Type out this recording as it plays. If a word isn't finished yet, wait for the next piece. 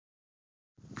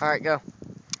Alright, go.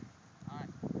 Alright,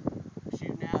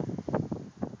 shooting now.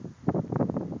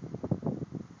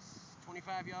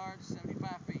 25 yards,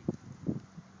 75 feet.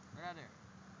 Right out there.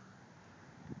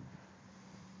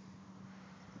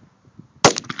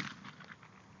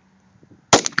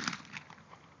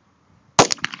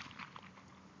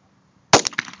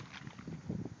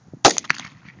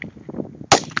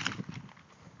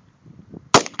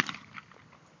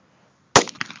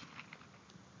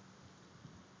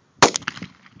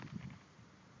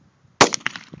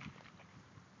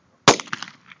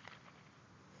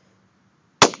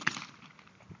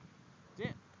 That's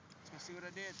it. Let's go see what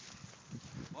I did.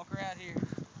 Walk her out here.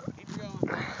 Keep her going.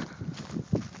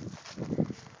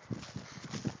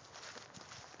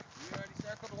 You already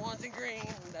circled the ones in green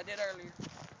that I did earlier.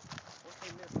 Once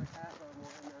they missed like half of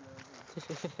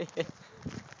them.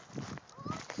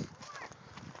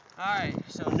 Alright,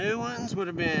 so new ones would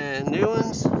have been new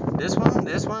ones. This one,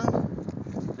 this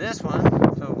one, this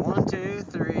one. So 1, 2,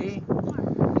 3,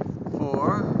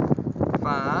 4,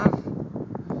 5.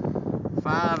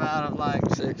 5 out of like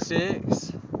 6.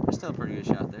 It's still a pretty good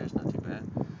shot there. It's not too bad.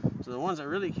 So the ones that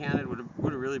really counted would have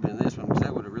really been this one, because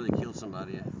that would have really killed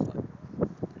somebody, like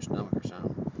your stomach or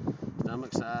something.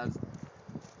 Stomach, sides,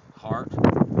 heart.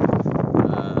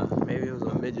 Maybe it was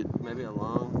a midget. Maybe a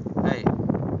lung. Hey,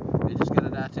 midget's gonna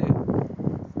die too.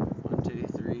 1, 2,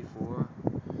 3, 4,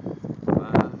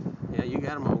 5. Yeah, you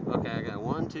got them all. Okay, I got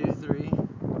 1, 2, 3,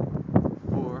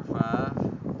 4,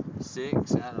 5,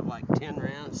 6 out of like 10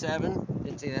 rounds. 7.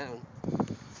 Didn't see that one.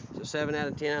 So 7 out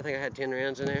of 10. I think I had 10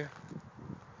 rounds in there.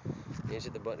 You just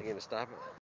hit the button again to stop it.